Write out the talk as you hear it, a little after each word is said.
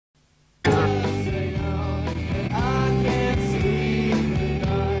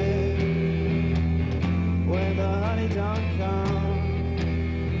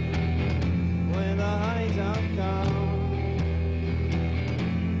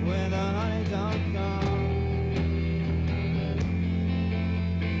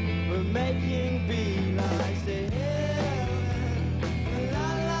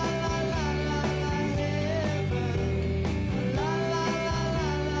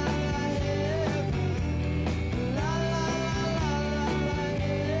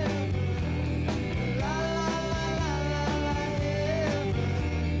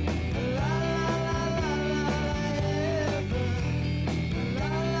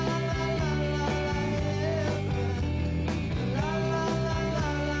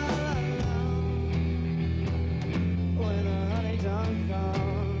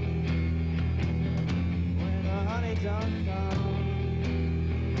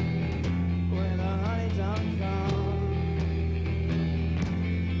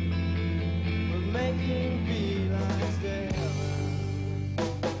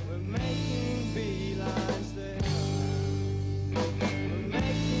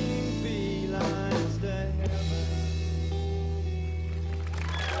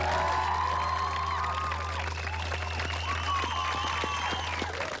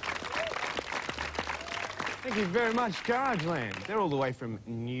very much, Garageland. They're all the way from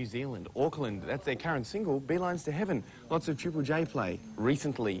New Zealand, Auckland. That's their current single, Beelines to Heaven. Lots of Triple J play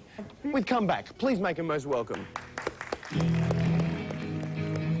recently. With Comeback, please make them most welcome.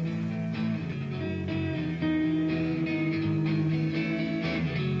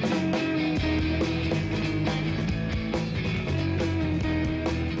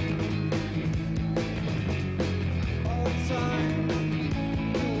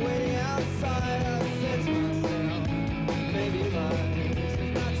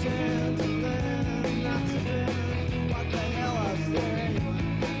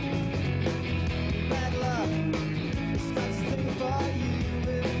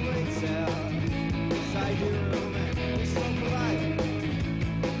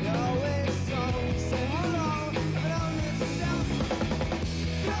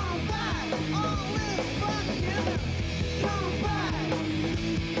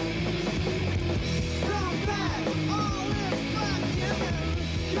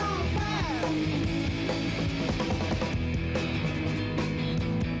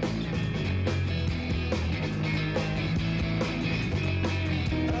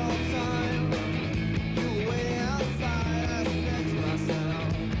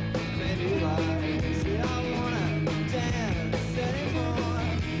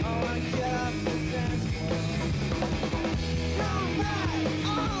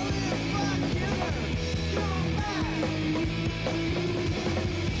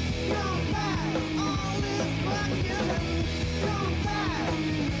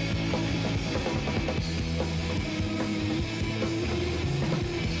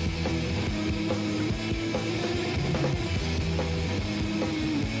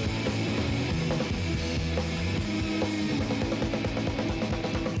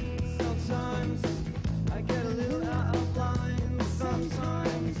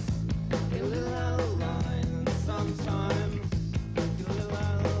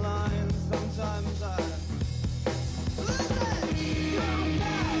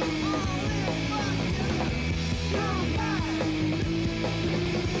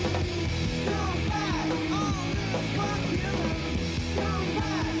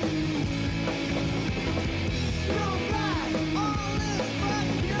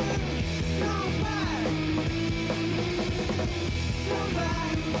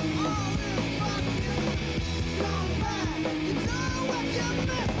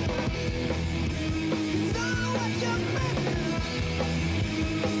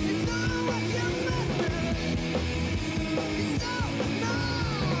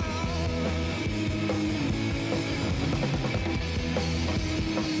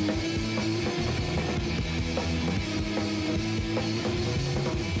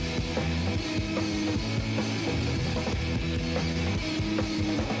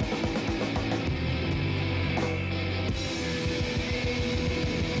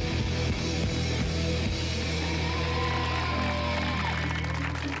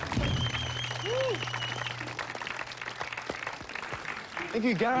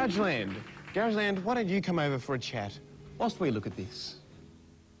 Thank you, Garageland. Garageland, why don't you come over for a chat whilst we look at this?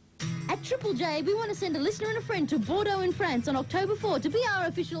 At Triple J, we want to send a listener and a friend to Bordeaux in France on October 4 to be our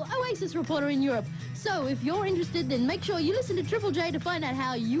official Oasis reporter in Europe. So if you're interested, then make sure you listen to Triple J to find out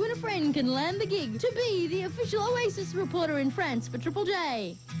how you and a friend can land the gig to be the official Oasis reporter in France for Triple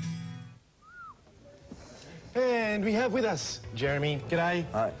J. And we have with us Jeremy. G'day.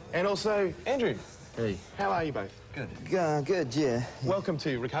 Hi. And also Andrew. Hey. How are you both? Good. Good, yeah. Welcome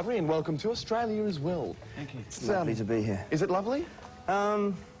to Recovery and welcome to Australia as well. Thank you. It's lovely to be here. Is it lovely?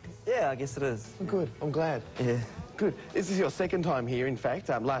 Yeah, I guess it is. Oh, good. I'm glad. Yeah. Good. This is your second time here, in fact.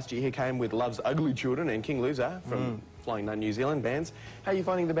 Last year he came with Love's Ugly Children and King Loser from Flying Nun New Zealand bands. How are you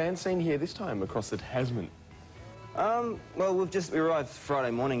finding the band scene here this time across the Tasman? Well, we arrived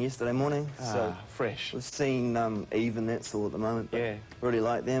Friday morning, yesterday morning. So fresh. We've seen Eve and that's all at the moment. Yeah. Really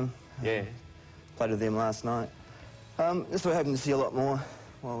like them. Yeah. Played with them last night. Just we're hoping to see a lot more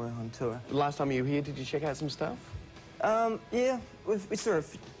while we're on tour. Last time you were here, did you check out some stuff? Yeah, we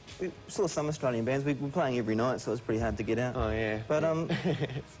saw some Australian bands. We were playing every night, so it was pretty hard to get out. Oh, yeah. But,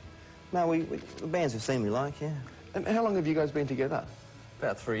 no, the bands we've seen we like, yeah. And how long have you guys been together?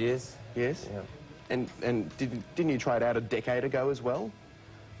 About 3 years. Yes? Yeah. And didn't you try it out a decade ago as well?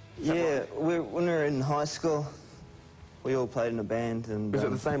 Yeah, when we were in high school, we all played in a band. And was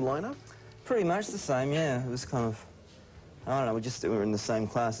it the same lineup? Pretty much the same, yeah. It was kind of, I don't know, we were in the same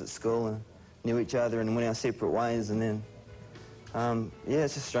class at school and knew each other and went our separate ways, and then, yeah,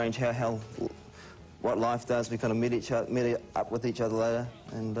 it's just strange what life does. We kind of met up with each other later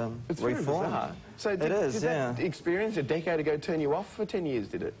and it's reformed. Very bizarre. So did that experience a decade ago turn you off for 10 years,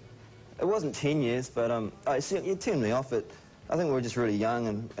 did it? It wasn't 10 years, but it turned me off. I think we were just really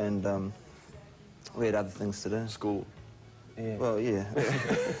young and we had other things to do. School. Yeah. Well, yeah.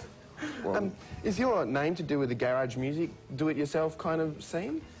 Well, is your name to do with the garage music, do-it-yourself kind of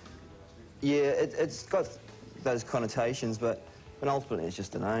scene? Yeah, it's got those connotations, but ultimately it's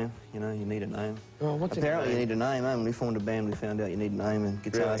just a name. You know, you need a name. Oh, what's Apparently you need a name. When we formed a band, we found out you need a name and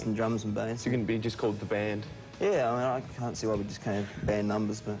guitars and drums and bass. So you can be just called The Band? Yeah, I mean, I can't see why we just can't have band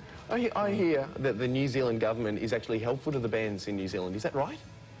numbers, but... I hear that the New Zealand government is actually helpful to the bands in New Zealand. Is that right?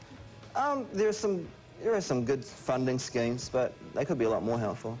 There are some good funding schemes, but they could be a lot more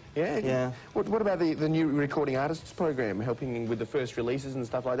helpful. Yeah? Yeah. What about the new Recording Artists program, helping with the first releases and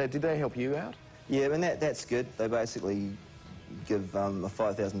stuff like that? Did they help you out? Yeah, I mean, that's good. They basically give a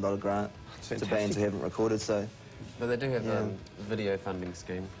 $5,000 grant to bands who haven't recorded, so... But they do have a video funding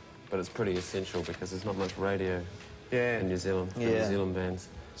scheme, but it's pretty essential because there's not much radio in New Zealand for New Zealand bands.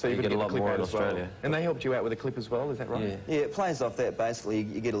 So you get a lot more in Australia. And they helped you out with a clip as well, is that right? Yeah, it plays off that, basically.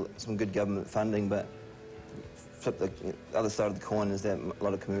 You get some good government funding, but flip the other side of the coin is that a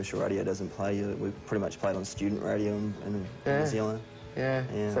lot of commercial radio doesn't play you. We pretty much played on student radio in New Zealand. Yeah.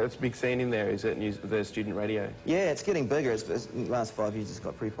 So it's a big scene in there, is it, the student radio? Yeah, it's getting bigger. In the last 5 years, it's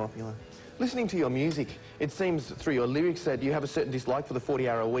got pretty popular. Listening to your music, it seems through your lyrics that you have a certain dislike for the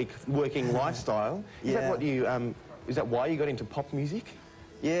 40-hour-a-week working lifestyle. Is that what you, is that why you got into pop music?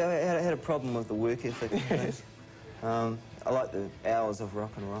 Yeah, I had a problem with the work ethic. Yes. I like the hours of rock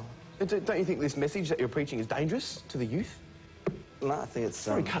and roll. Don't you think this message that you're preaching is dangerous to the youth? No, I think it's...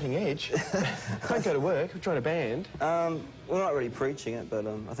 very cutting edge. Don't go to work, join a band. We're not really preaching it, but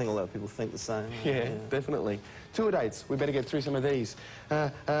I think a lot of people think the same. Yeah, definitely. Tour dates, we better get through some of these.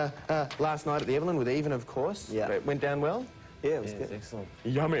 Last night at the Evelyn with Even, of course. Yeah. It went down well? Yeah, it was good. Excellent.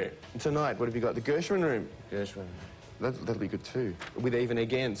 Yummy. Tonight, what have you got? The Gershwin Room? Gershwin. That'll be good too, with Even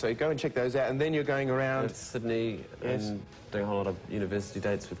again. So go and check those out, and then you're going around... Sydney and doing a whole lot of university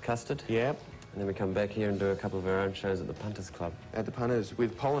dates with Custard. Yep. And then we come back here and do a couple of our own shows at the Punters Club. At the Punters,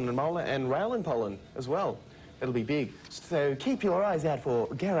 with Pollen and Mola, and Rail and Pollen as well. It'll be big. So keep your eyes out for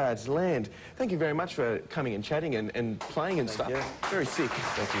Garageland. Thank you very much for coming and chatting and playing and stuff. You. Very sick.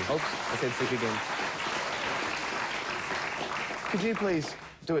 Thank you. Oops, I said sick again. Could you please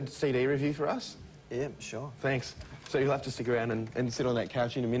do a CD review for us? Yeah, sure. Thanks. So you'll have to stick around and sit on that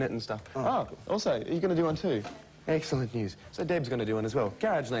couch in a minute and stuff. Oh, also, are you going to do one too? Excellent news. So Deb's going to do one as well.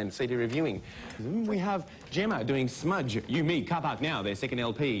 Garageland CD reviewing. We have Gemma doing Smudge, You Me, Car Park Now, their second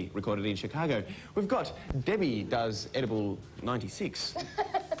LP, recorded in Chicago. We've got Debbie does Edible 96,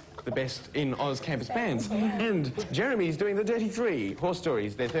 the best in Oz campus bands. And Jeremy's doing The Dirty Three, Horse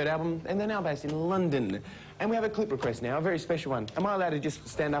Stories, their third album, and they're now based in London. And we have a clip request now, a very special one. Am I allowed to just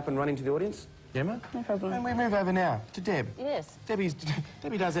stand up and run into the audience? Gemma? No problem. And we move over now to Deb. Yes.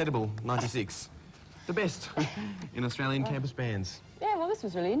 Debbie does Edible 96. The best in Australian campus bands. Yeah, well, this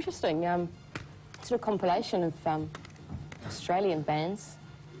was really interesting. Sort of compilation of Australian bands.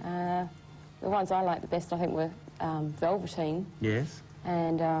 The ones I liked the best, I think, were Velveteen. Yes.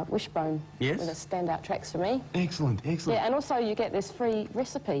 And Wishbone. Yes. Were the standout tracks for me. Excellent, excellent. Yeah, and also you get this free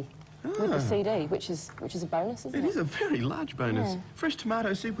recipe with the CD, which is a bonus, isn't it? It is a very large bonus. Yeah. Fresh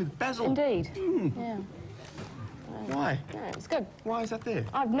tomato soup with basil. Indeed. Mm. Yeah. Why? Yeah, it's good. Why is that there?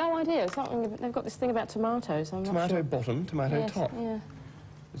 I've no idea. Something they've got this thing about tomatoes. I'm not Tomato sure. bottom, tomato Yes, top. Yeah.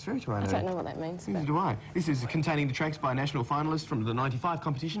 It's very tomato. I don't know what that means. Neither do I. This is containing the tracks by national finalists from the 95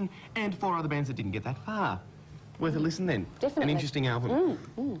 competition and 4 other bands that didn't get that far. Worth a listen then. Definitely. An interesting album.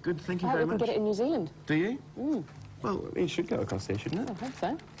 Good, thank you I hope very we can much. get it in New Zealand. Do you? Well, it should go across there, shouldn't I it? hope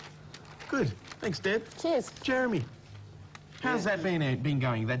so. Good. Thanks, Deb. Cheers. Jeremy, how's that been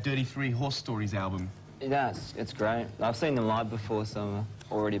going, that Dirty Three Horse Stories album? Yeah, it's great. I've seen them live before, so I'm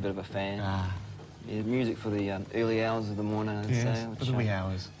already a bit of a fan. Yeah, music for the early hours of the morning, I'd say. For the wee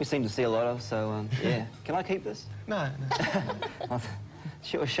hours. We seem to see a lot of, so, yeah. Can I keep this? No.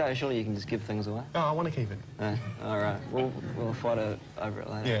 Surely you can just give things away. Oh, I want to keep it. All right. We'll fight over it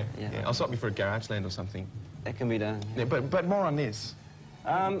later. Yeah. I'll stop you for a Garageland or something. That can be done. Yeah, but more on this.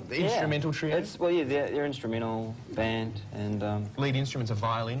 The instrumental trio? Well, yeah, they're instrumental band, and... Lead instruments are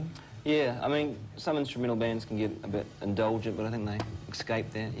violin. Yeah, I mean, some instrumental bands can get a bit indulgent, but I think they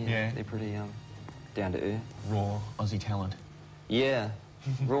escape that. Yeah. They're pretty down to earth. Raw Aussie talent. Yeah.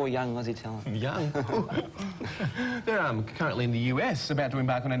 Raw young Aussie talent. Young? They're currently in the US, about to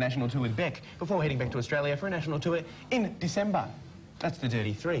embark on a national tour with Beck, before heading back to Australia for a national tour in December. That's the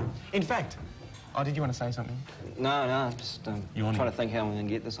Dirty Three. In fact... Oh, did you want to say something? No, I'm just trying to think how I'm going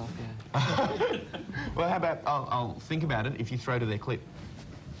to get this off here. Well, how about I'll think about it if you throw to their clip.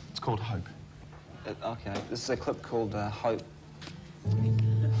 It's called Hope. Okay, this is a clip called Hope.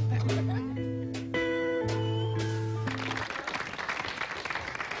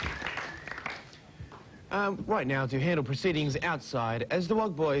 Right now, to handle proceedings outside, as the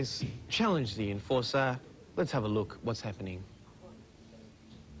Wog Boys challenge the enforcer, let's have a look what's happening.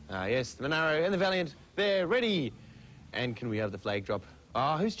 Yes, the Monaro and the Valiant, they're ready. And can we have the flag drop?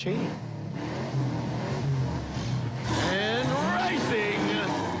 Who's cheating? And racing!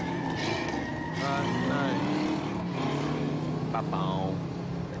 No. Ba-bow.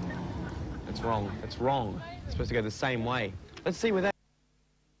 That's wrong. That's wrong. It's supposed to go the same way. Let's see where that